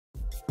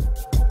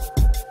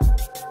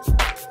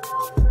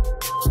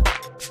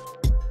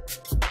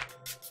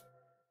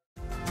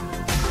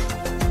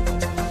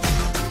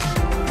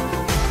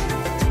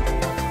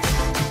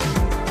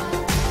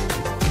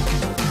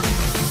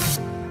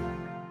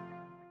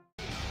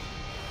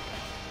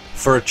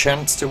For a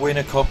chance to win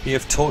a copy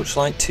of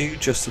Torchlight 2,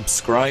 just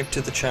subscribe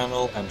to the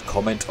channel and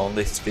comment on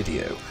this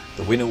video.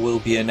 The winner will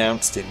be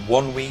announced in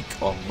 1 week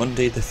on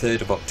Monday the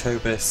 3rd of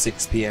October,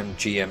 6 PM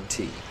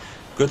GMT.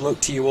 Good luck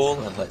to you all,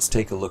 and let's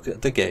take a look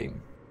at the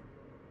game.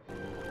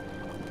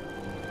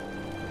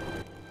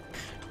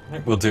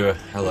 We'll do a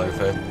hello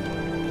first.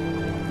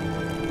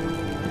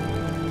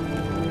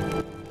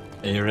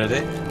 Are you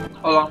ready?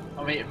 Hold on,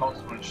 I'm eating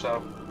monster munch, so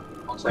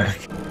one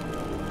sec.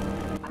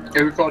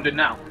 You're recording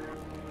now?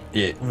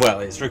 Yeah,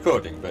 well, it's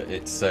recording, but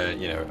it's,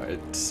 you know,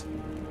 it's...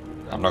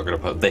 I'm not going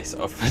to put this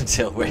off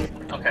until we...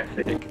 Okay.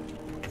 It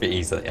can be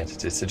easily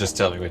edited, so just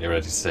tell me when you're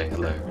ready to say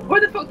hello.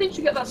 Where the fuck did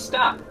you get that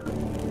stat?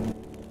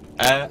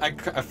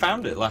 I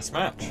found it last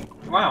match.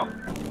 Wow.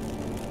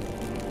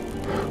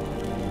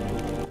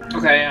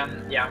 Okay,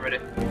 yeah, I'm ready.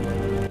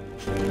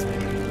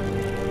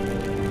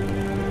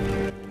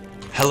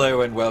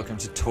 Hello and welcome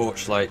to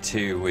Torchlight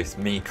 2 with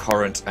me,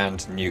 Corrant and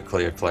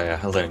Nuclearplayer.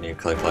 Hello,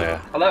 Nuclearplayer.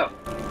 Hello.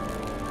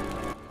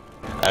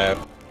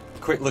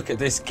 Quick look at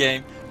this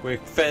game. We're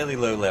fairly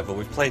low level.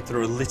 We've played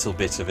through a little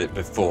bit of it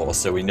before,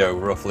 so we know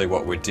roughly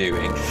what we're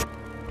doing.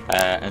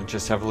 And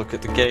just have a look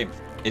at the game.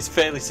 It's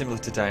fairly similar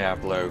to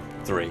Diablo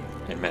 3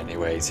 in many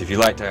ways. If you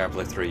like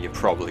Diablo 3, you're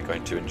probably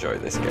going to enjoy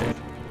this game.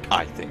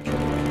 I think.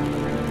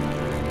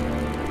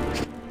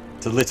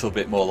 It's a little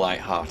bit more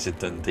light-hearted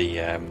than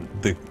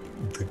the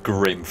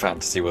grim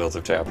fantasy world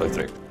of Diablo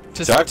 3.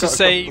 To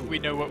say we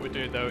know what we're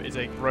doing, though, is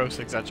a gross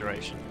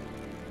exaggeration.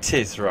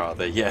 Tis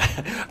rather, yeah.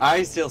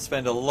 I still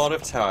spend a lot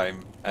of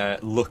time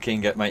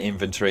looking at my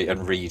inventory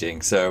and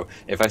reading, so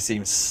if I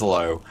seem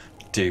slow,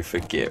 do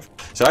forgive.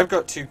 So I've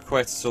got 2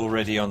 quests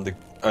already on the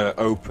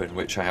open,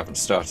 which I haven't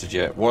started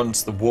yet.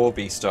 One's the War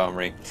Beast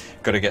Armory,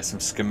 got to get some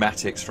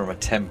schematics from a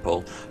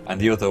temple,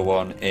 and the other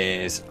one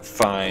is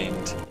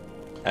find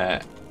a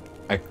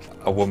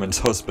woman's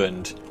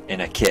husband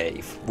in a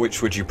cave.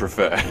 Which would you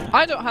prefer?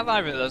 I don't have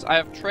either of those. I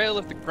have Trail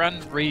of the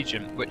Grand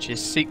Region, which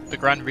is seek the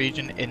Grand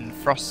Region in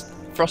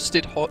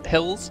Frosted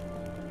Hills.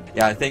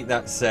 Yeah, I think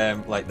that's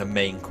like the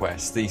main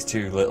quest. These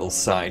 2 little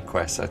side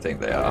quests, I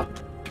think they are.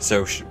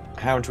 So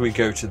how do we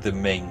go to the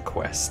main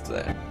quest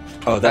then?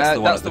 Oh, that's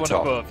the one at the top. That's the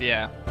one above,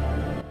 yeah.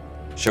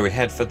 Shall we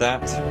head for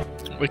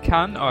that? We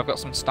can. Oh, I've got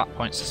some stat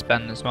points to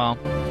spend as well.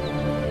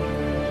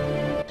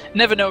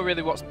 Never know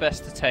really what's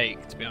best to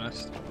take, to be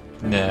honest.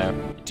 No.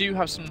 I do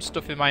have some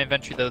stuff in my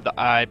inventory though that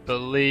I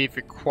believe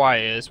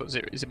requires, what is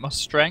it? Is it my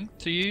strength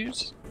to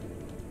use?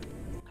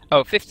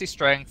 Oh, 50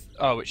 strength.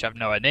 Oh, which I have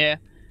nowhere near.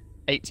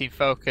 18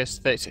 focus.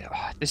 30.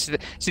 Oh, this is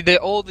see,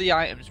 all the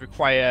items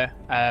require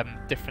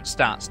different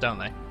stats, don't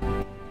they?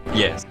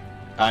 Yes.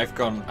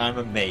 I'm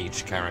a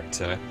mage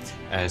character,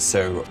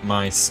 so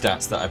my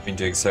stats that I've been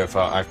doing so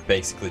far, I've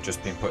basically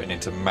just been putting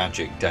into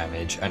magic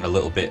damage and a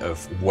little bit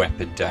of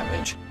weapon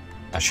damage.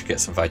 I should get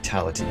some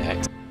vitality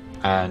next.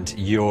 And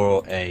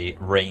you're a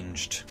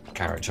ranged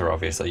character,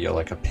 obviously. You're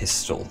like a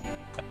pistol.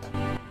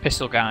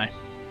 Pistol guy.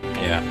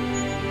 Yeah.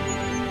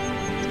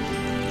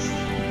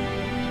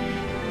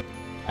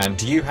 And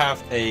you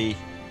have a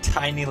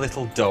tiny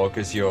little dog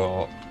as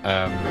your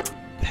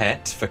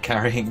pet for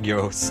carrying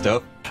your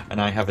stuff,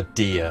 and I have a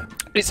deer.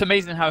 It's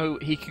amazing how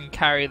he can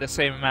carry the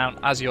same amount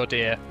as your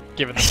deer,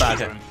 given the size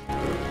of him.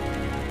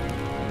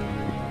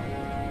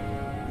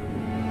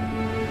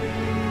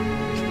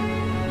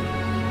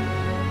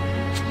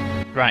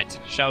 Right,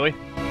 shall we?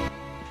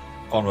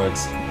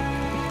 Onwards.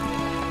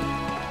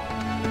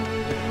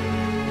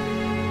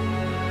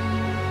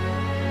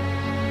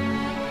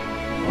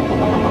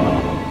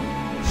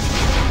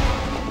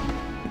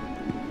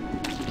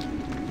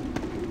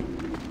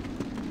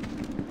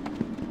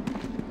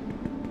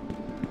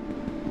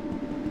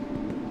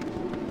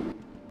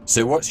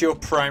 So what's your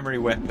primary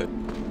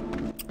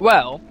weapon?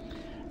 Well,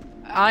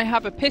 I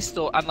have a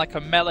pistol and like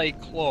a melee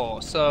claw,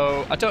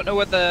 so I don't know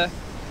whether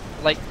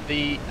like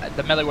the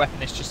melee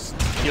weapon is just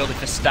purely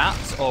for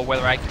stats or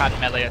whether I can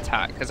melee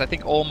attack, because I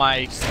think all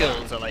my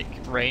skills are like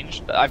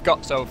ranged that I've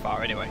got so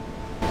far anyway.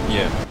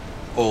 Yeah,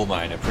 all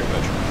mine are pretty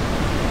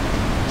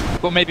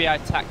much. Well, maybe I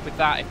attack with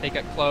that if they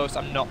get close,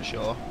 I'm not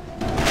sure.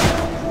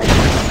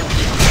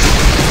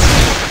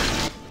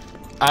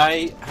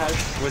 I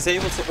was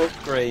able to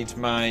upgrade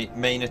my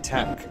main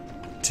attack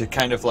to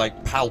kind of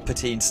like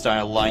Palpatine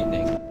style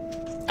lightning,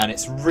 and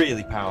it's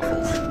really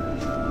powerful.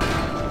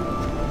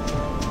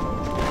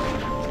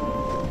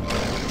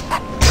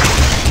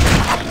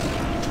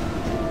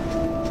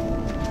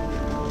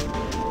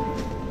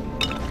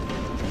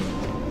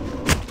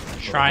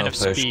 Shrine of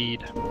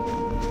Speed.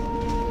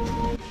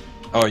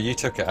 Oh, you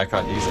took it. I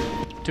can't use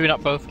it. Do we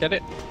not both get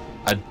it?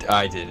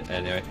 I did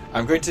anyway.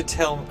 I'm going to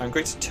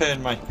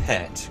turn my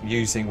pet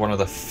using one of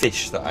the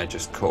fish that I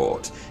just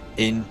caught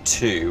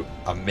into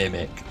a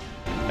mimic.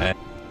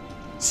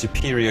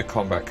 Superior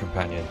combat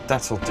companion.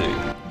 That'll do.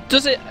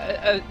 Does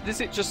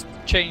it just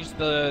change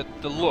the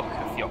look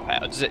of your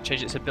pet, or does it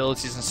change its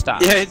abilities and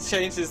stats? Yeah, it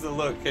changes the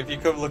look. If you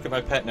come look at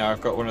my pet now,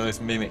 I've got one of those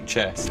mimic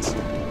chests.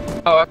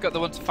 Oh, I've got the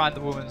one to find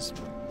the woman's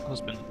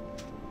husband.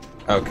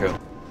 Oh, cool.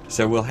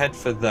 So we'll head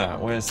for that.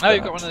 Where's that? Oh,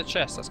 you've got one of the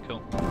chests. That's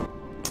cool.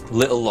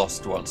 little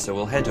lost one, so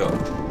we'll head up.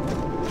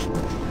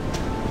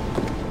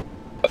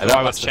 That's why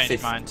I would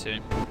change mine to.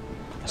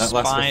 That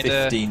lasts for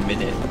 15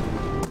 minutes.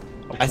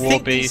 I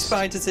think these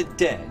spiders are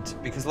dead,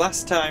 because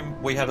last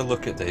time we had a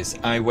look at this,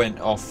 I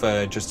went off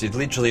just did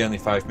literally only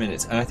 5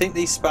 minutes, and I think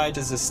these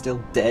spiders are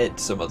still dead,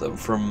 some of them,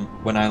 from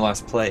when I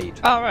last played.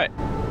 Oh, right.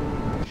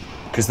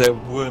 Because there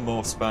were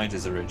more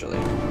spiders originally.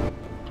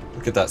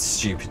 Look at that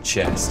stupid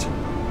chest.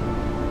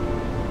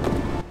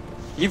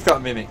 You've got a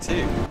mimic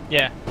too.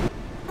 Yeah.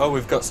 Oh,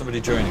 we've got somebody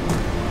joining.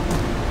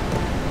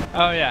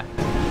 Oh, yeah.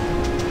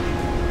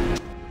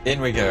 In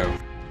we go.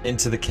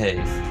 Into the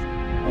cave.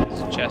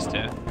 There's a chest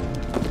here.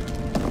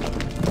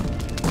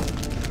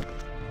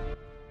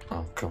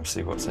 I'll come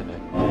see what's in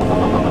it.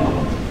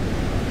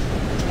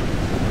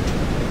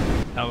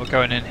 Oh, we're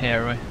going in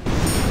here, are we?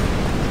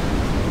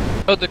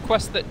 Oh, the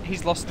quest that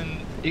he's lost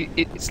in...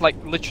 It's like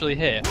literally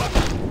here.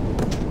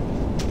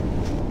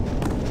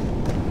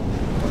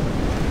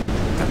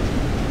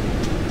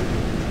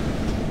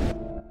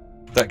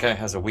 That guy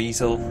has a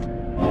weasel.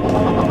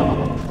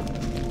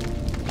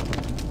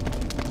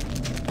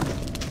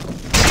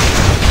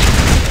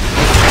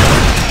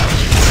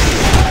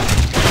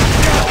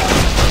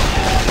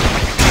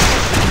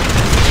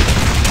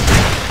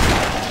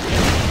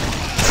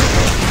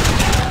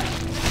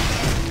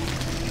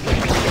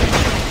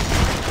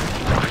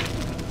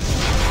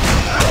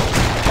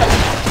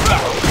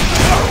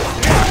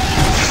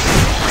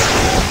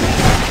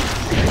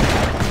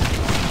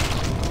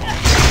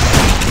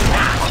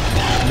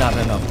 Not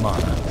enough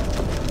mana.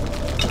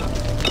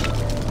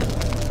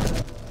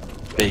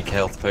 Big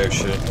health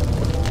potion.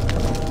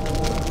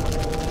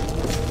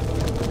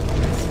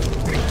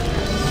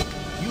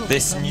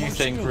 This new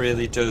thing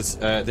really does,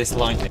 this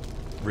lightning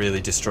really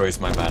destroys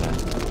my mana.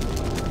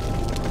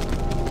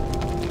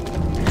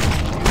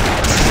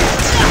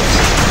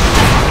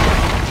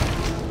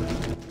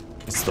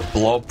 It's the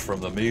blob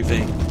from the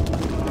movie.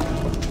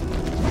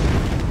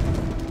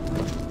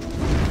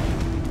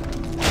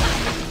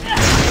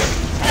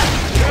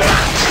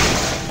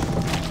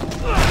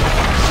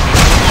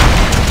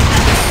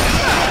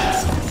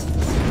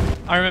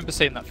 I remember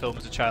seeing that film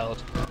as a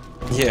child.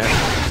 Yeah.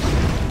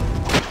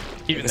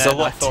 Even It's then, a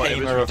lot I thought it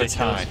was tamer of a ridiculous.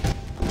 time.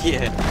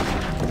 Yeah.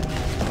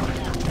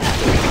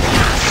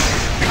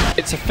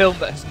 It's a film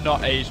that has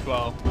not aged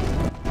well.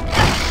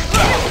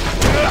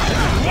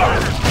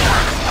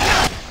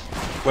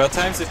 Well,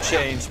 times have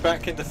changed.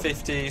 Back in the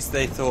 50s,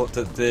 they thought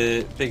that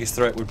the biggest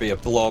threat would be a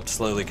blob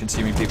slowly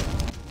consuming people.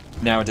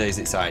 Nowadays,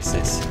 it's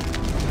ISIS.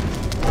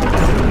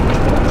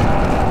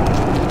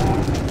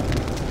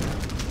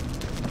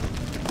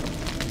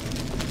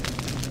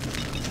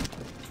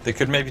 They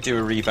could maybe do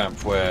a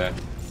revamp where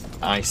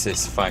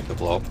ISIS fight the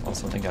blob or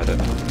something, I don't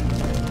know.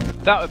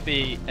 That would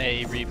be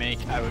a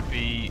remake I would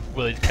be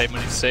willing to pay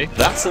money to see.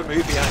 That's a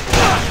movie I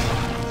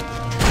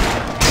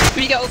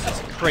But you get all sorts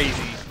of crazy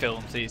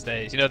films these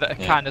days, you know, that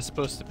are kind of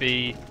supposed to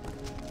be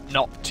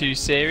not too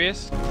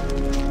serious.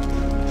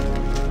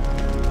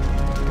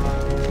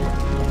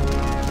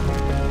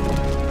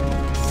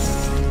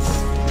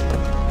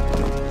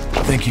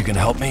 Think you can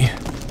help me?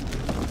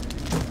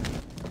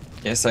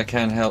 Yes, I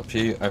can help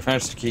you. I've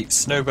managed to keep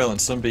Snowbell and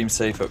Sunbeam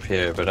safe up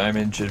here, but I'm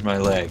injured my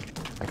leg.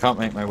 I can't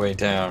make my way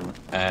down.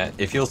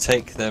 If you'll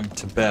take them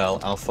to Bell,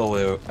 I'll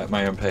follow at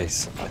my own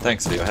pace.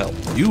 Thanks for your help.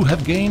 You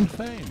have gained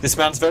fame. This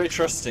man's very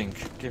trusting,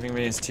 giving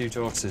me his 2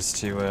 daughters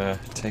to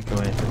take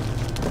away.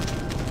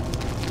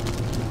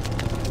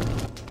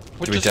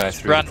 We're Do we just die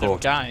through the random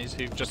port? guys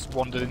who've just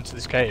wandered into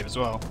this cave as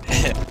well.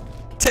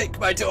 Take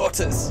my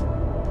daughters!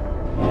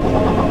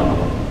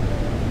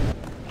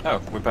 Oh,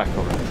 we're back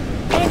already.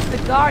 Thank the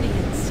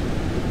Guardians.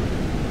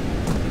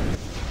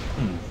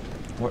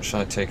 What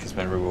shall I take as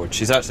my reward?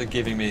 She's actually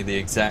giving me the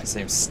exact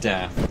same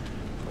staff.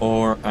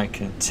 Or I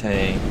can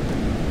take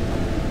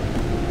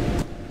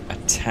a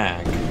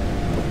tag.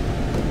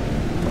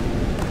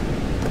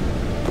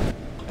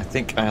 I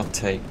think I'll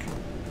take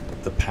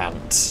the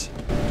pants.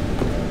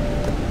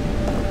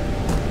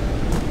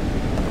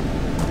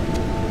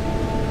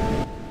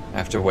 I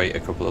have to wait a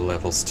couple of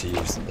levels to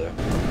use them though.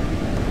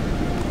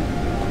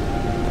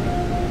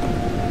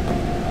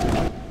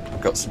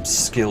 I've got some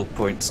skill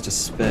points to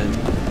spend.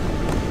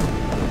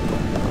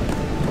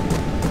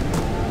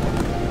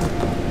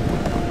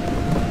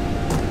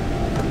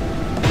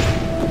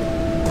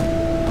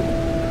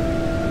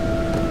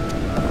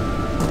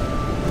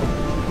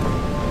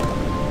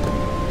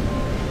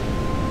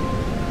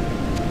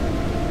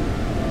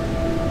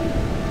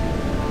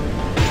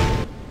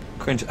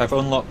 I've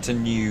unlocked a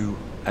new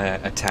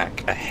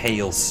attack, a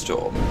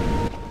hailstorm.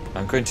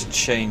 I'm going to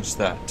change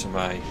that to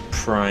my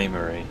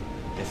primary,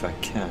 if I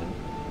can.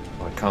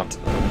 Well, I can't.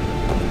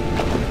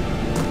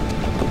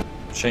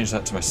 Change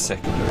that to my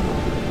secondary.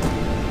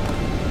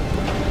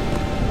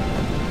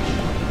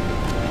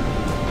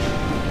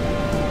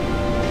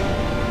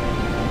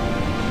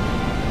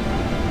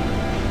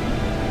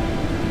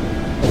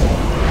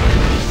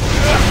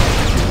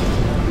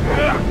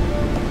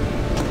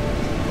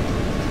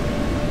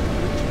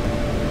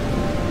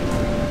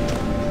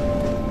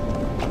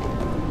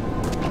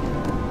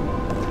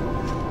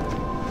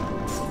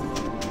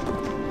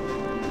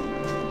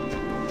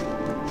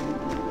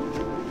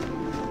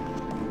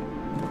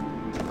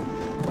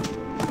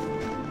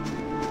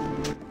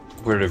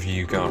 where have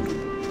you gone?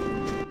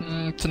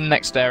 To the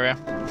next area.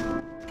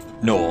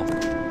 North.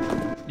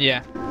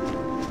 Yeah.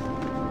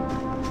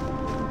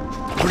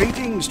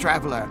 Greetings,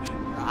 traveler.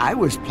 I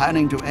was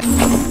planning to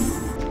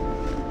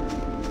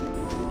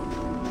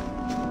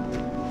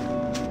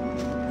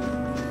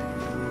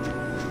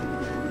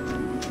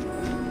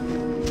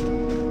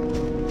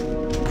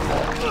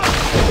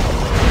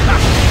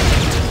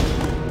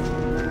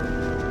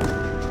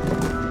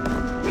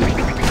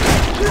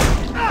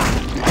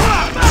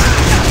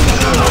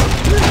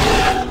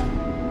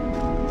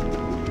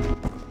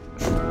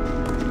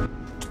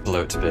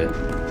Blow it a bit.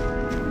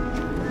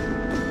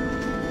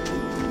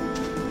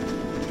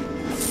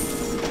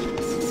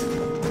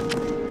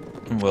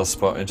 Well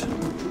spotted.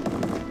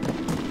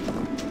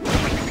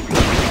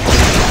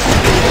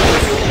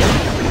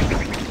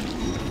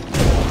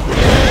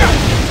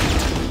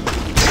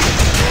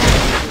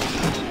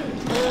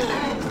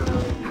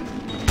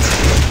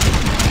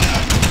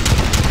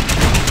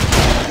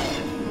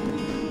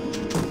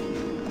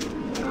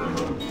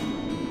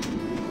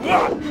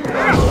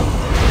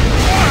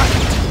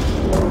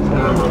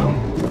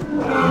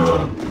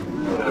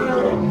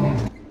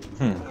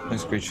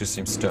 Those creatures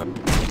seem stuck.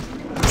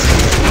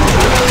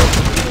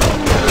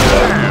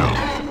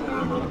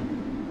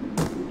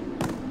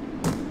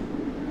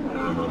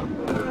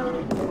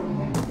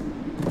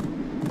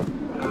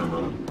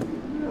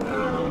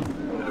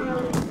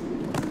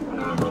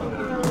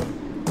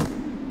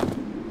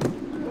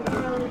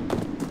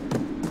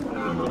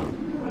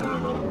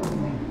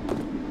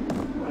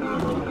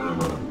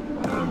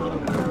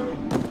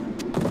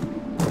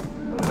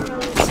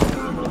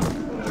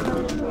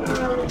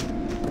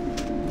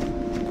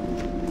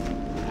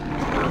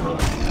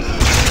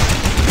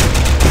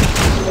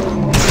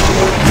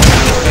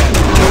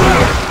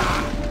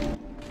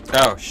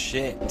 Oh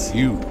shit.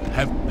 You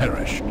have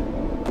perished.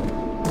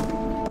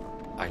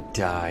 I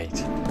died.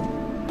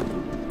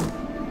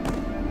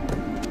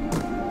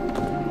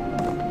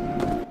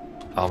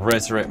 I'll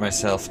resurrect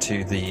myself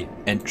to the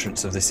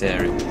entrance of this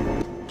area.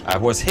 I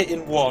was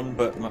hitting one,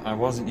 but I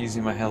wasn't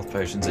using my health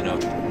potions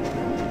enough.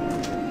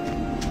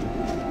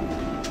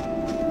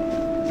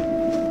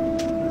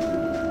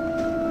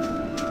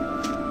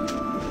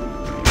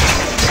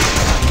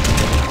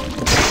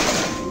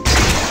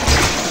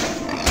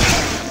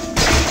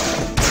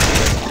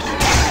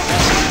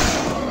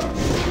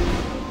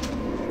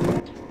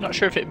 Not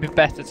sure if it'd be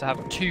better to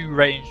have 2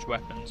 ranged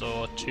weapons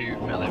or 2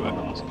 melee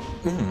weapons.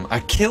 I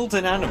killed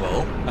an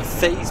animal, a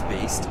phase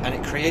beast, and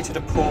it created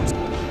a portal,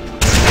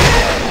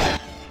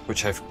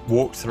 which I've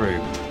walked through.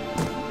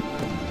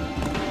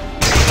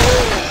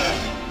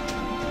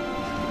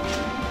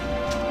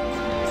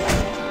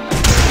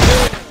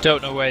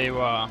 Don't know where you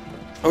are.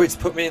 Oh, it's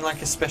put me in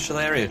like a special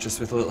area just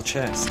with a little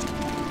chest.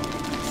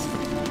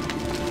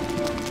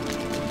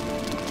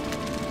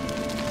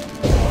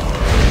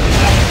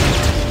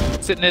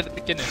 Is it near the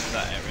beginning of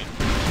that area?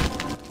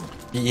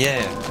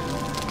 Yeah.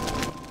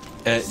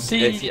 I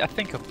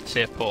think I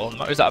see a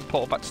portal. Is that a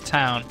portal back to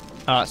town?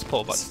 Oh, that's a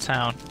portal back to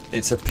town.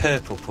 It's a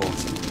purple portal.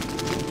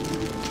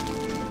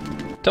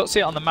 Don't see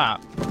it on the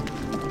map.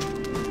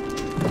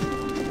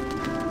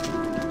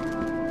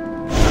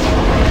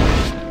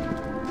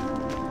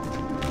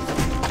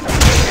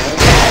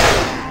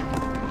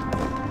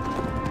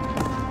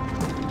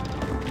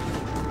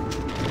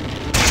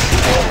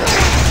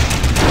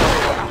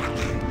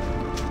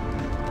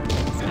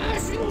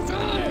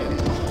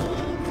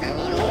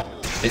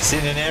 It's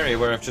in an area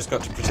where I've just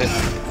got to protect. I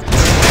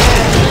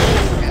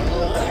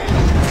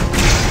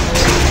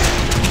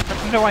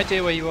have no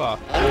idea where you are.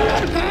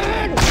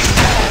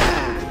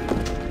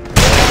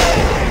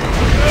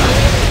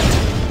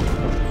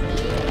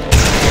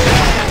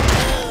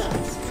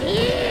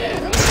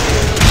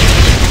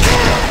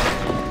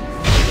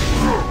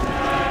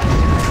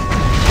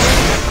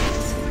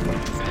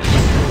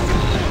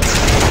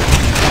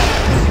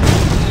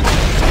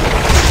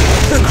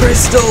 The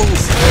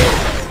crystals!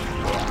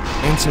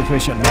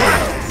 Insufficient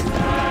mana.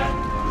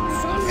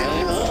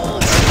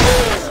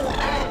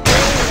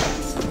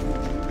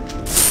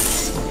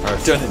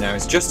 I've done it now.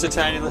 It's just a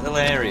tiny little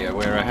area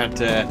where I had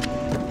to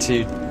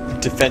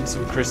defend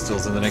some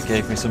crystals and then it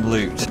gave me some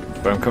loot.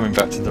 But I'm coming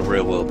back to the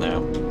real world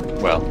now.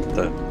 Well,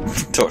 the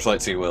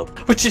Torchlight 2 world,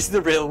 which is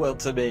the real world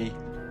to me.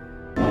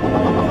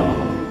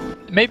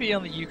 Maybe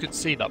only you could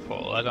see that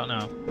portal, I don't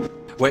know.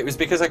 Wait, it was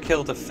because I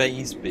killed a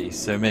phase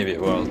beast, so maybe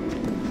it was.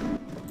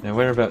 Now,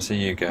 whereabouts are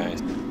you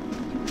guys?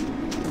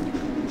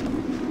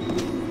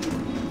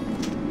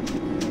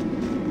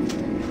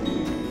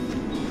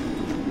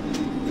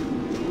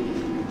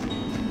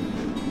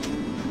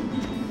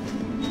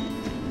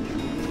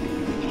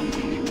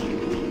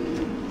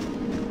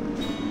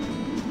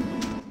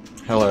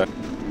 Hello.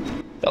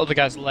 The other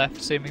guy's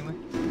left, seemingly.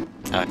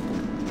 Hi.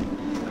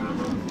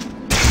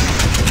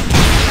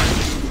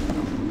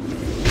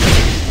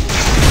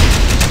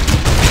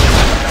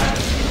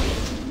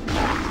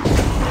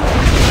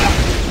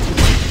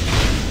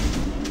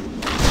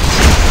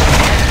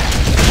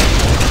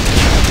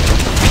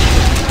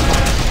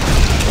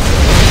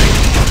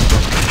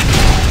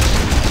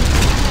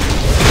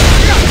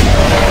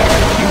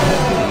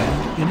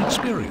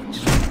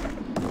 experience.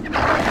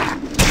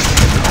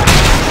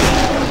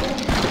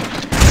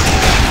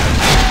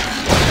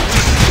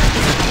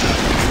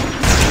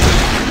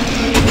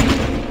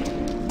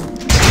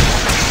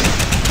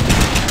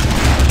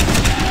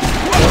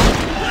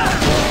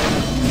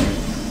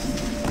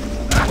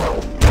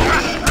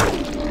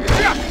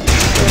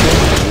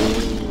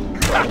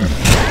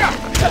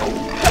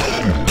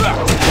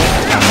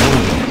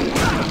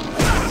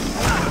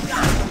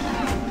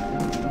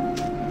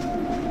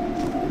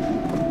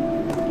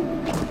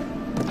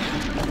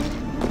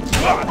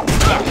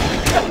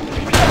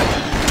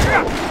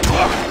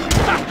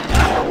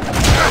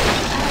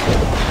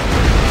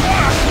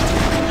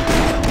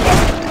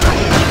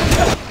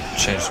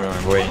 Changed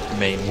my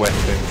main weapon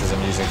because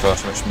I'm using far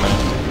too much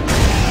mana.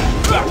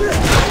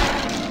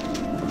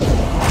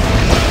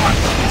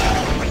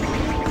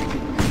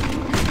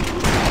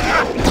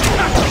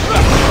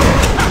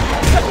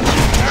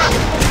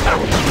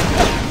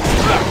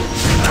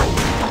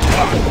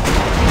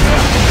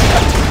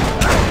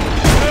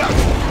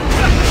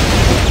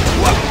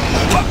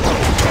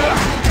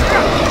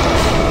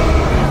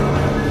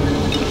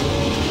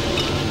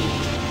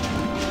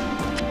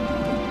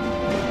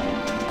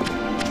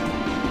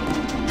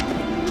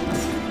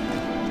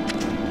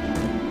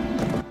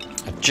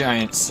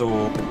 Giant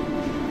sword.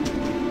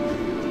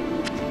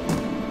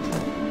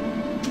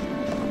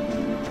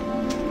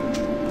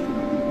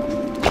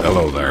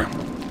 Hello there.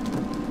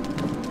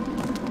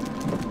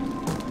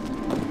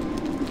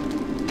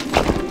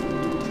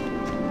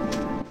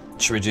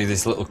 Should we do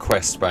this little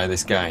quest by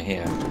this guy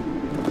here?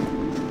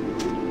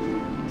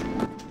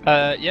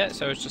 Yeah,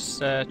 so I was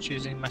just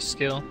choosing my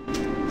skill.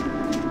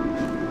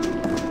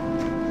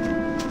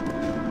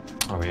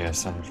 Oh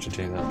yes, I have to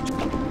do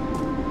that.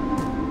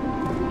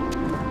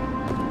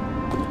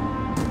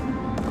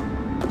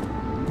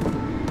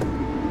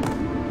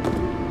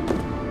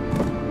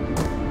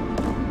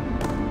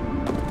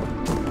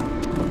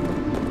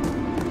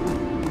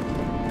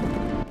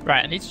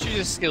 Right, I need to choose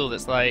a skill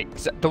that's like...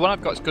 'cause the one I've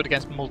got is good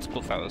against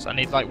multiple foes. I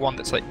need like one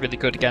that's like really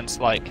good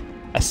against like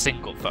a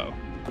single foe.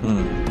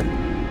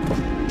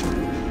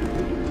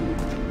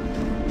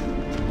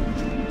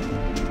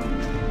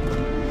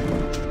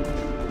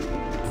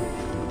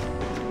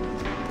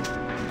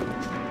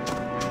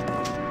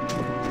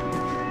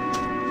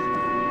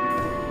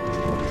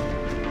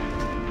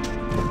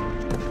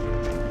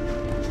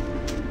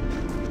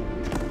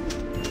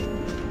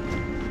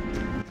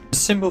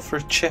 Symbol for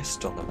a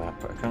chest on the map,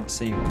 but I can't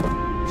see one.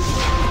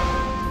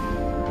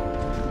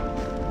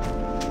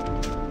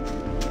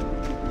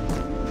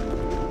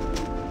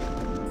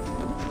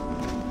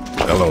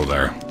 Hello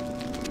there.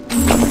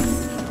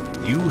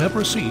 You have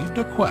received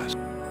a quest.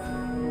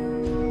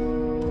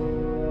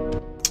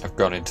 I've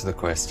gone into the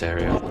quest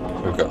area.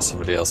 We've got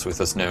somebody else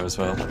with us now as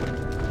well.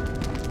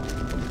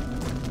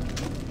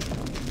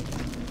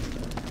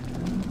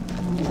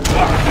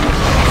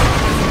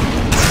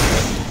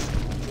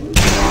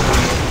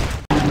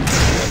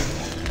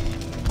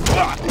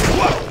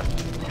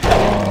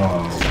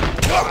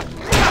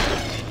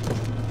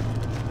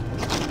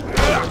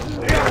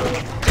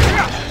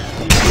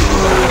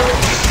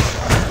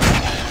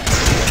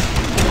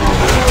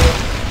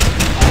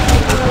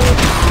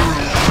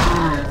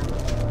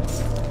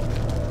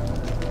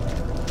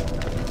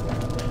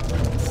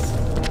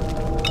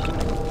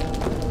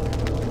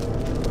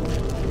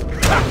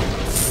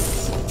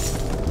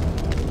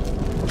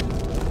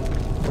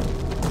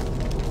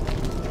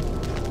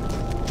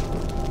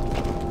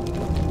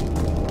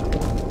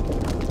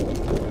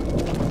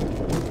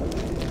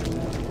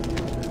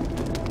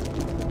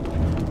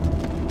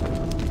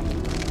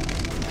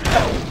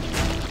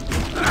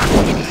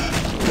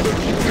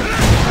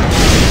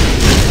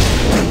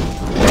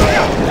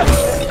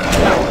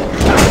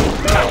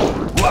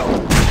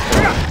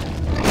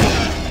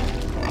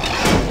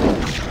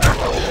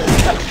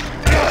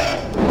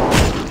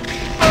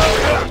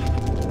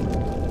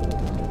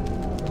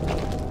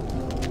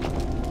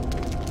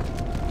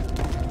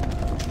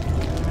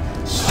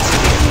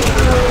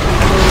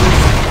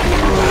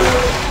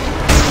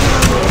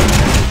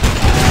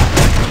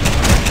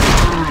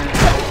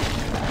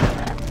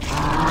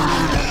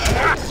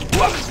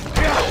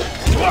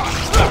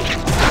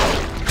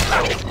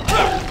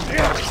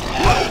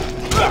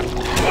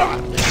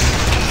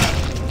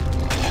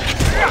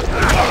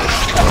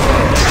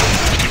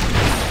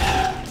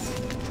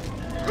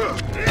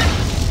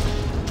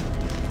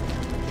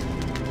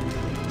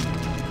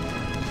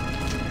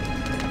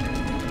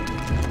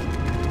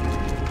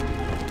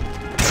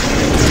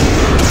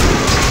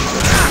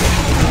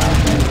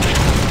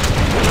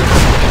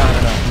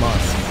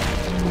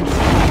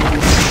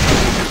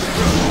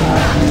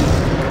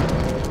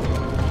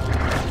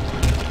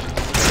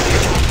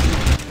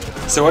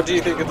 So what do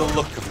you think of the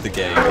look of the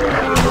game? It's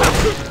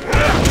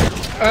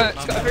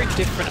got a very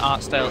different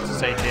art style to,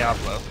 say,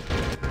 Diablo.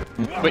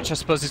 Which I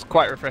suppose is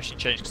quite a refreshing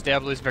change, because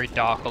Diablo is very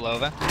dark all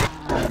over.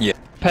 Yeah.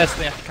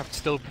 Personally, I think I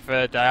still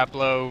prefer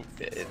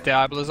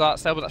Diablo's art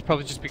style, but that's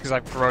probably just because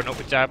I've grown up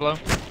with Diablo,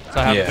 so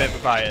I have a bit of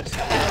a bias.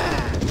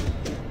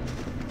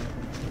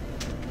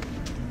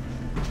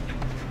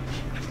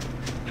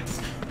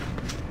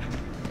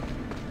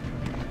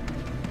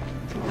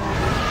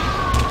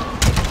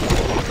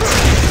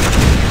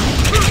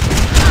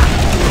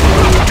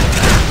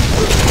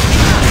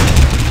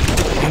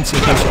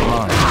 peace of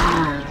mind.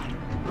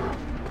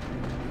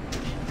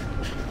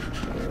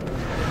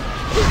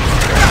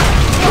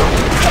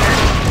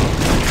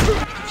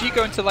 Did you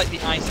go into like the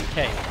icy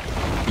cave?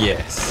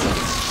 Yes.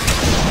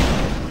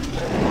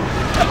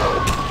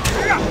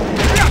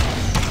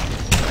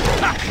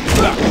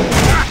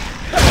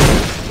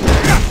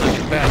 Like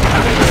a bad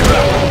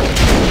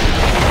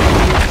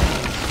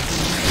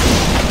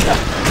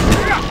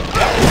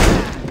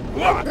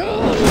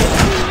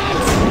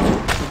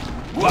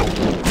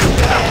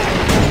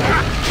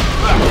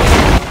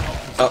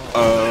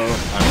Uh-oh.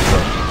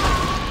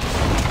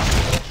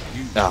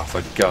 Oh,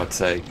 for God's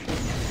sake.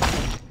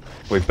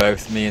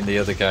 Me and the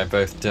other guy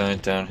both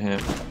died down here.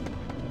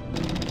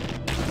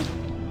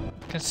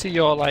 I can see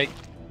your like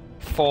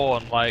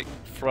fawn like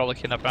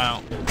frolicking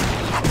about.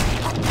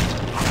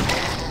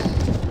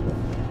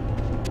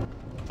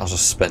 I'll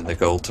just spend the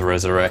gold to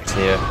resurrect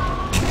here.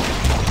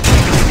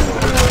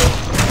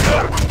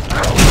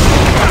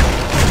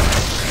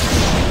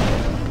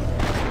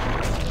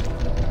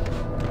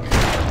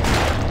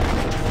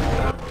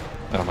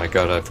 Oh my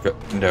god, I've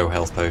got no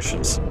health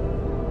potions.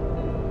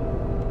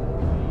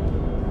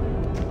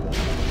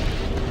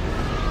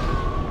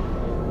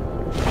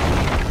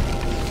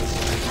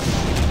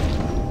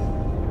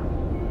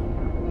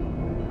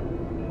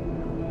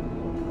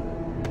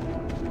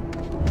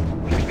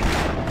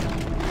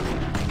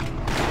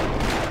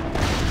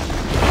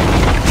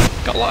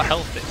 Got a lot of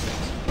health these things.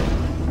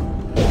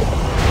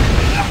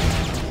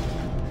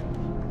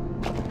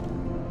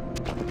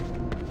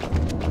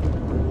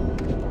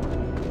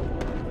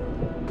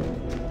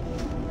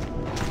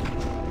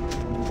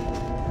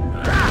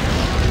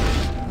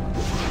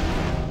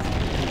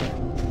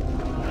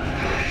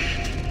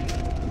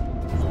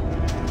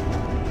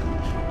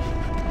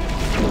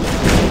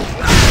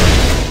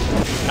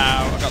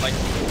 Ow, I got like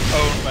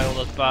owned by all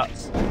those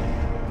bats.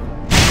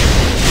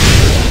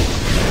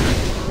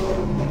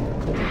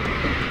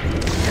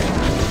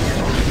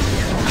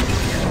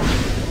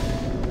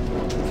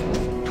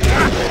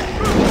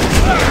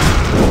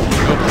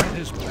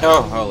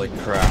 Oh, holy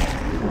crap.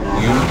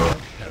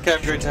 Okay,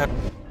 I'm going to have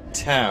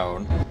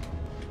town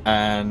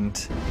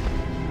and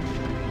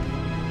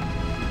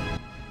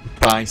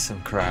buy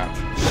some crap.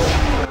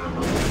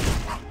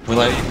 Will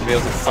I even be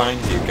able to find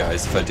you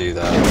guys if I do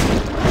that?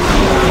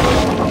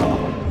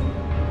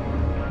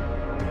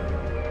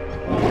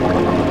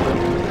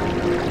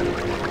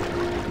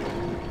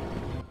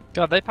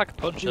 God, they pack a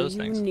punch, Do those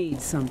you things.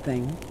 need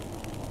something?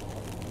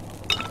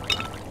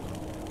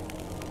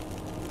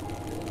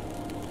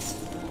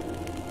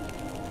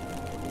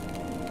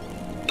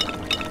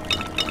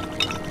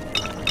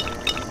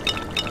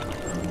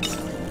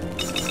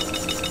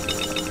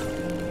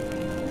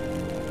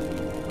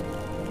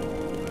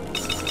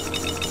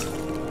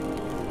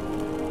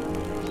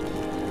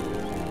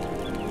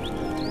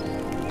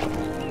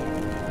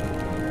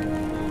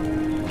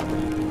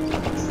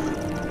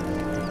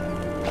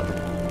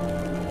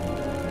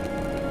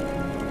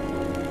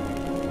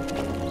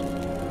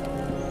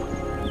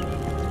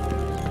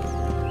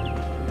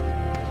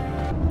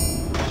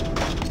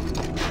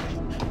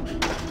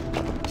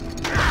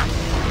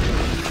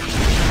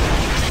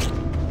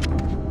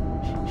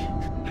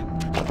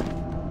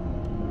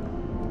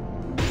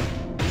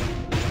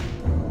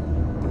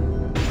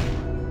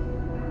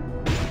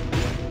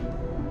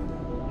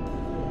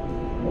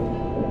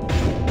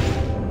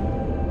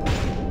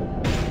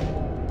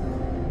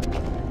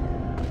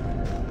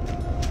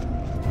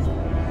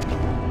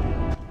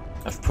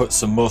 I've put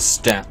some more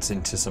stats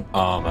into some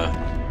armor.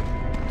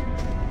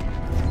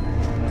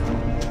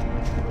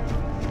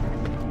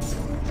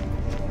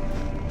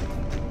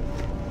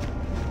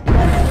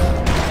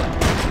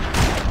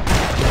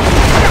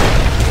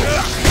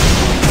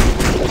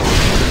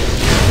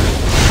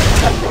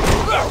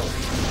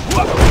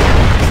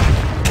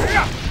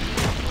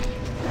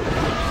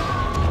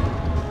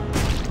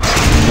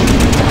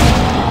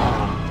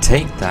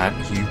 Take that,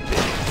 you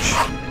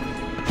bitch.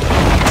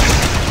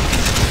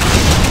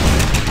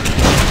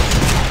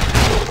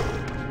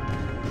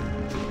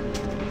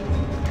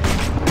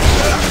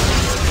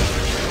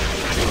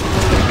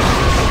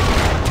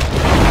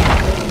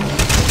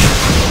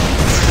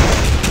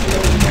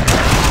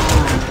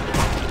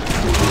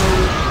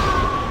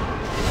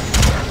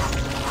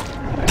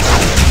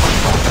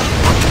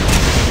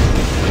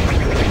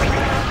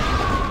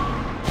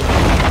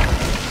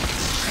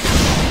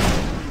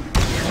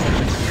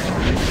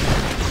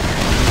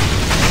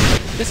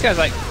 This guy's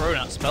like throwing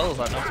out spells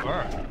like no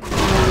tomorrow.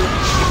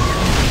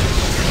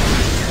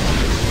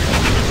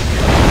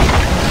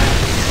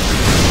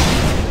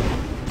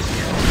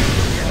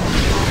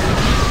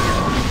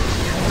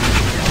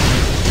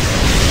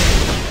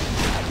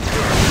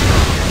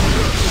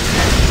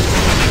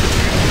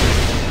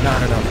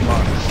 Not enough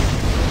mana.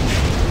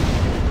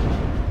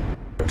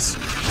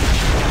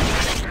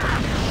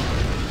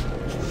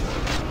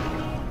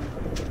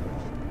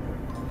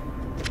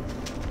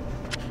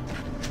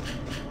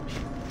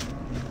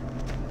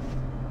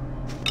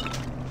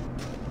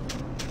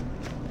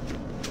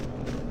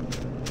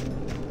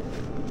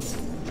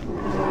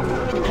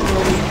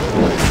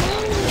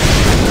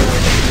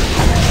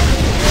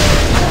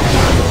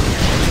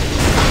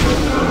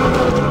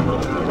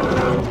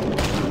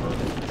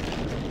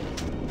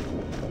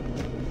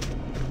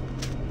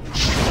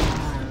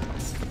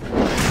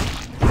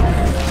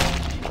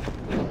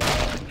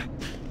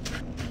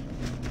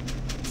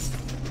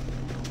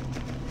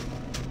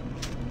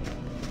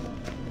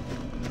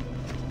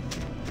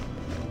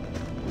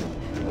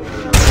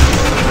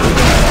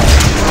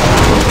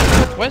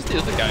 Where's the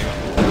other guy gone?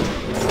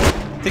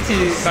 I think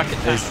he's Back in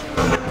town.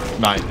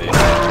 Might be.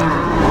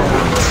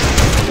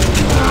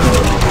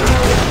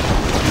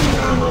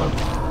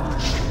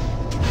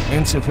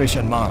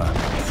 Insufficient mana.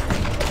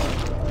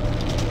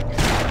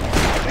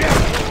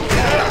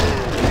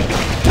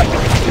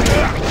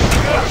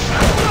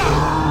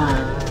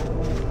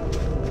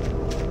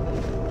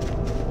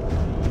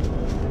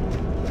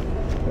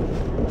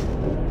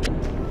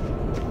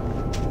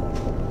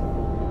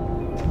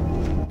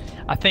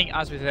 I think,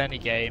 as with any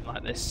game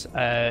like this,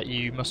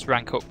 you must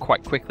rank up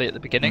quite quickly at the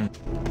beginning.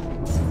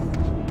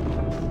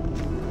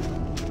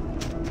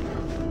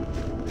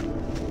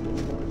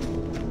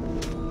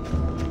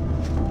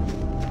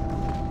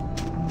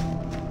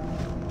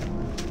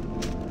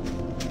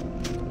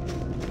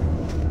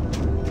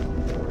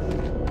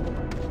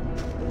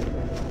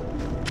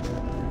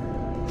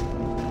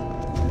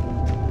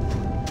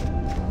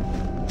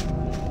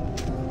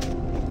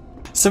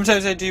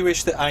 Sometimes I do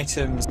wish that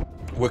items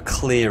were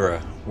clearer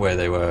where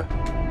they were.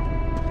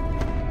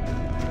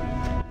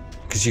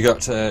 Because you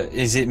got to...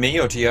 Is it me,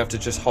 or do you have to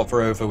just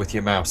hover over with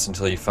your mouse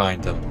until you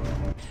find them?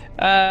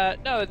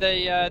 No,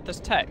 there's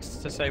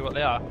text to say what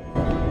they are.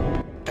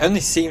 It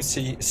only seems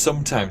to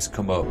sometimes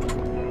come up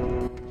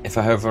if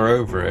I hover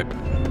over it.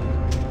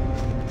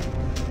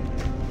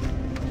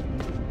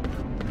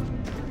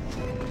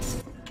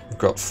 We've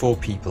got 4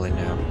 people in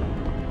now.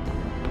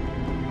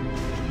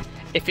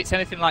 If it's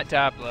anything like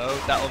Diablo,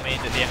 that'll mean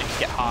that the enemies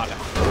get harder.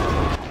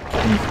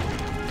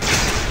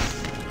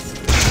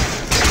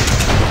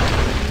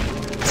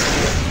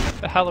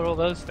 The hell are all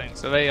those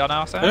things? Are they on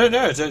our side? I don't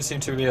know, I don't seem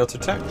to be able to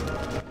attack.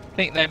 I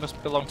think they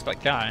must belong to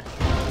that guy.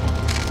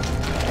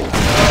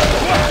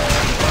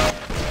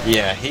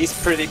 Yeah, he's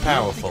pretty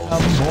powerful.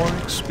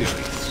 More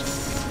experience.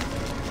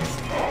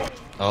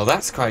 Oh,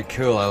 that's quite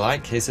cool. I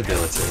like his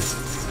abilities.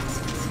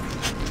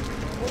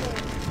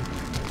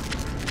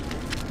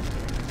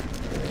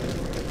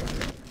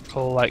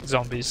 All like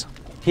zombies.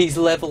 He's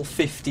level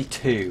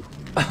 52.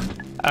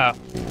 Oh.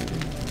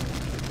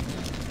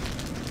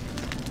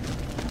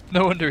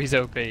 No wonder he's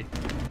OP.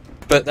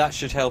 But that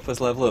should help us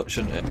level up,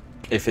 shouldn't it?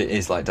 If it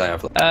is like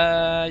Diablo.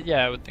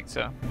 Yeah, I would think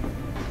so.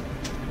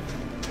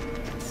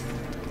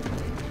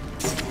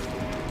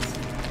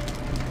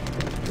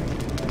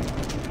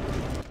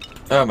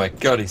 Oh my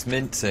god, he's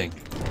mincing.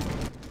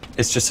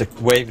 It's just a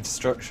wave of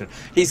destruction.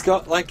 He's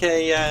got like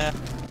a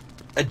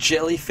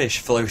jellyfish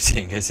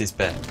floating as his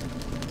pet.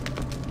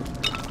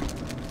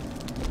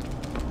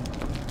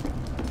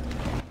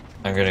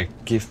 I'm gonna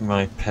give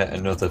my pet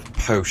another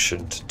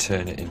potion to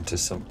turn it into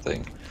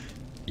something.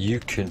 You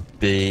can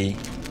be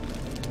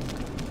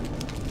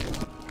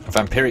a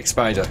vampiric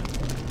spider.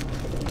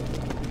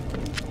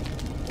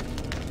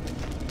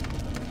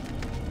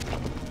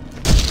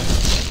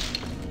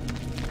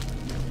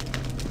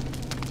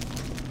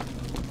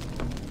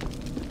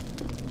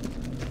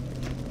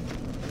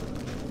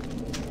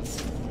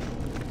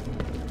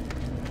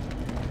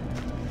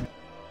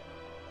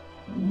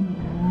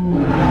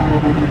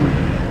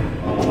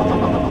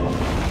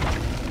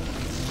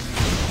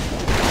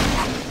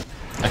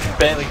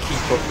 Barely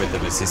keep up with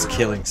him as he's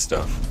killing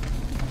stuff.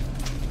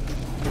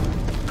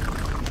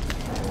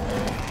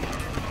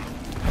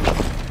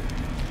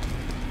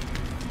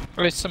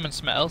 Or is someone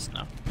something else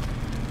now?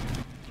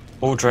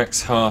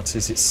 Aldrak's heart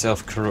is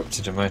itself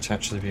corrupted and might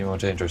actually be more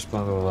dangerous.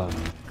 Blah blah blah.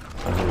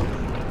 I will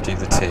do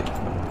the tip.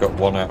 I've got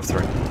 1 out of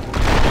 3.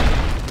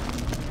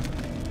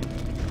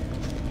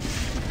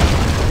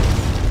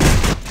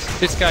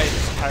 This guy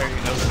is carrying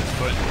over this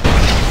point.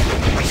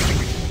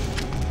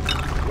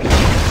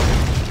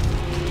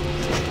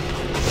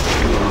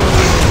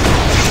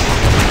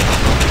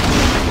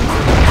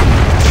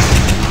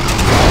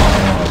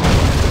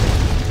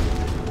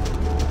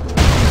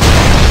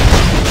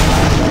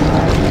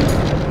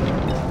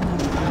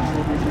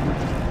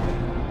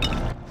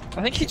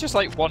 I think he just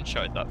like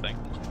one-shotted that thing.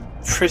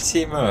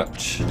 Pretty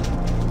much.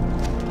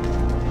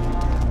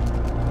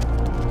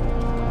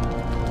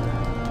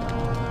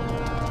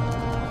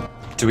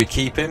 Do we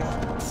keep him?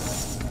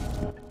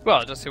 Well,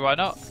 I don't see why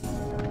not.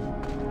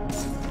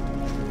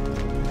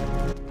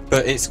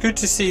 But it's good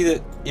to see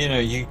that, you know,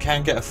 you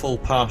can get a full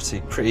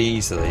party pretty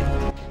easily.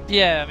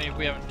 Yeah, I mean,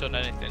 we haven't done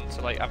anything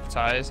to like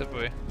advertise, have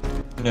we?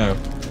 No.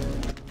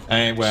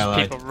 Well,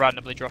 Just people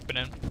randomly dropping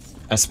in.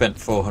 I spent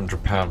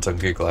 £400 on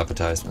Google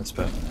advertisements,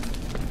 but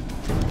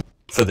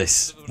for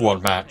this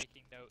one match.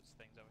 Making notes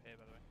things over here,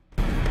 by the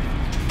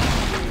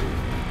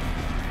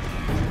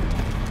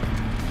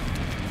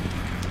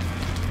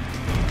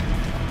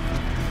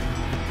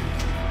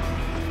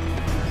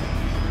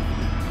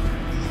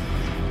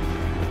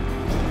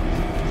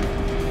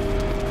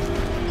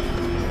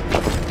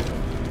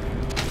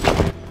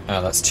way.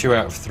 Oh, that's 2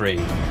 out of 3.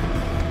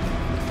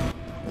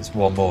 There's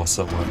 1 more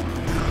somewhere.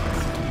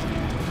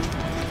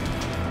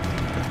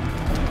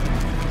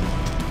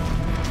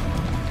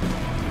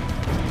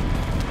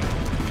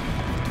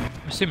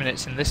 I'm assuming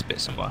it's in this bit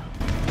somewhere.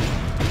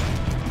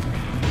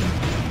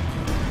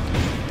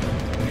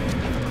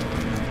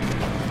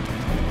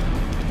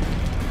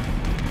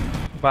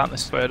 about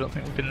this way. I don't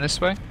think we've been this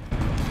way.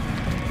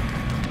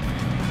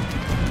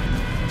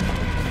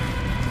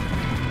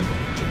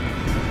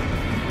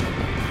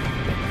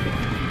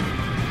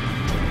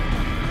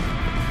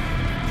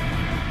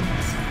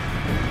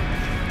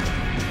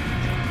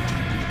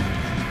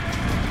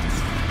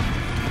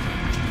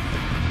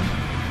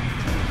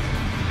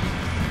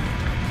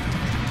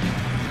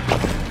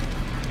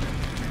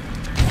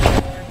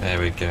 There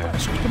we go.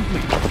 Quest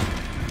complete.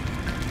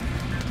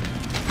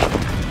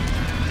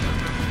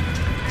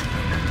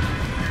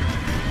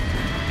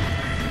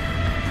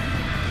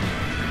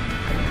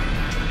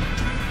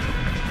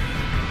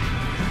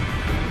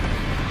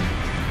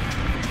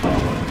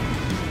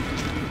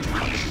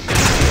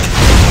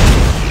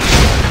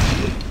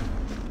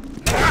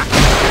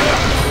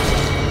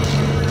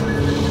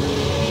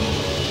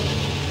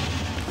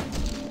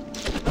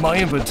 My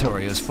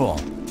inventory is full.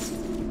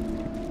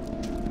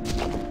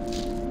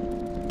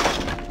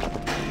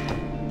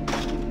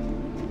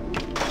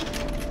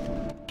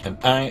 And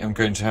I am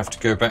going to have to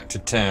go back to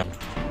town.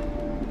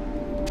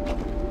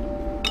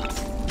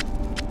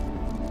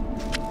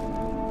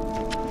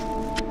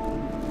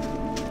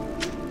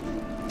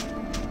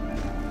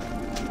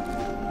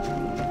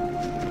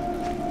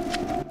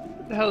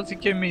 What the hell is he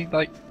giving me,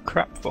 like,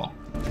 crap for?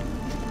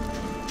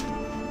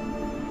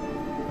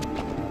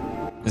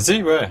 Is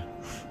he where?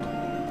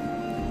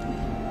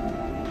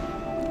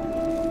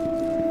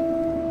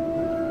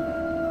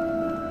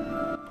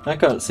 I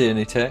can't see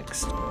any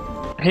text.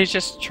 He's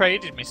just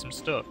traded me some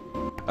stuff.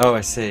 Oh,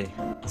 I see.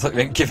 I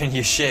thought giving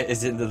you shit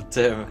is in the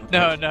term.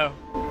 No, no.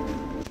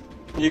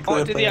 What did he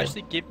Nuclearplayer.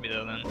 actually give me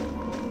though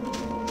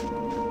then?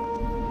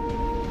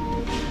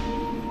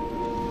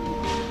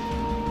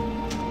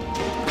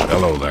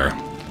 Hello there.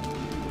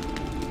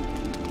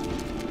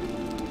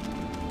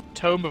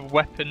 Tome of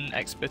Weapon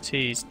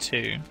Expertise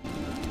 2.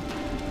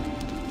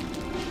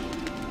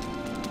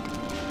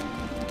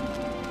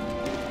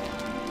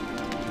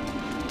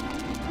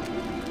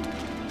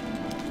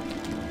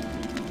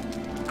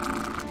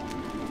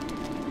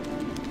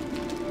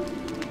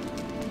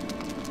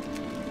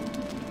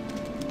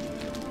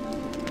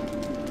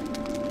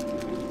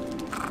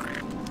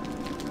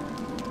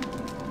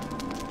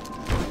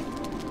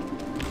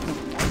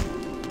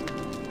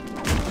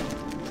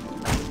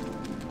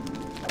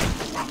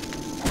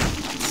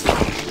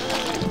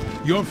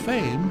 Your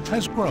fame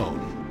has grown.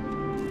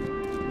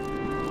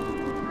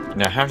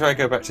 Now, how do I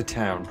go back to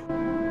town?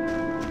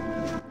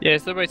 Yeah,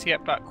 is there a way to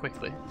get back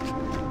quickly?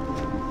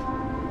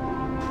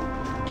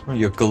 Oh,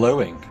 you're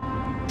glowing.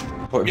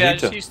 What have Yeah, I you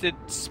just done? used the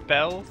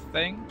spell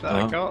thing that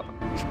I Oh. got.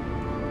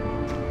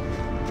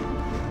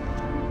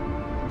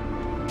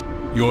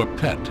 Your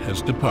pet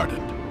has departed.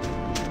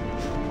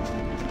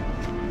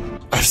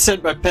 I've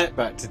sent my pet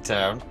back to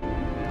town.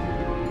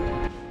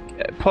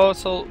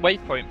 Portal,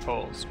 waypoint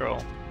portal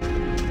scroll.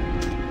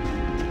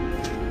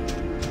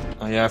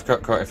 Oh yeah, I've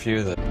got quite a few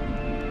of them.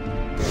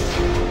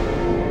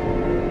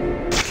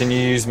 Can you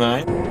use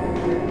mine?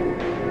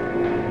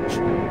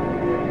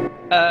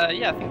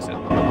 Yeah, I think so.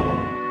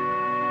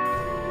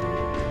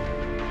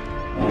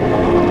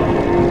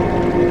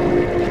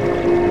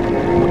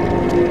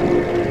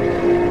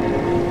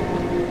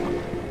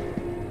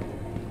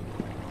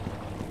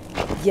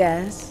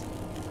 Yes.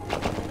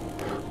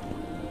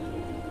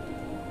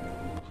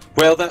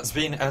 Well, that's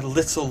been a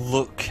little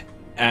look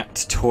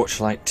at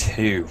Torchlight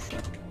 2.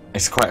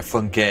 It's quite a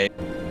fun game.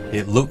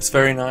 It looks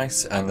very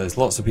nice and there's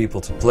lots of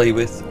people to play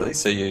with,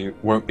 so you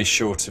won't be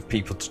short of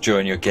people to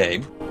join your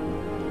game.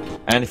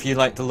 And if you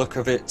like the look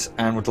of it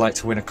and would like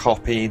to win a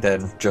copy,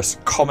 then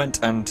just comment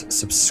and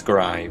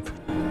subscribe.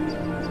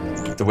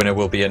 The winner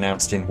will be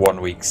announced in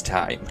 1 week's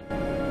time.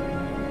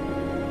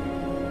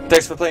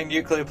 Thanks for playing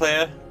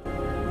Nuclearplayer,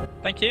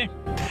 Thank you.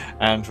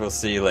 and we'll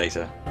see you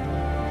later.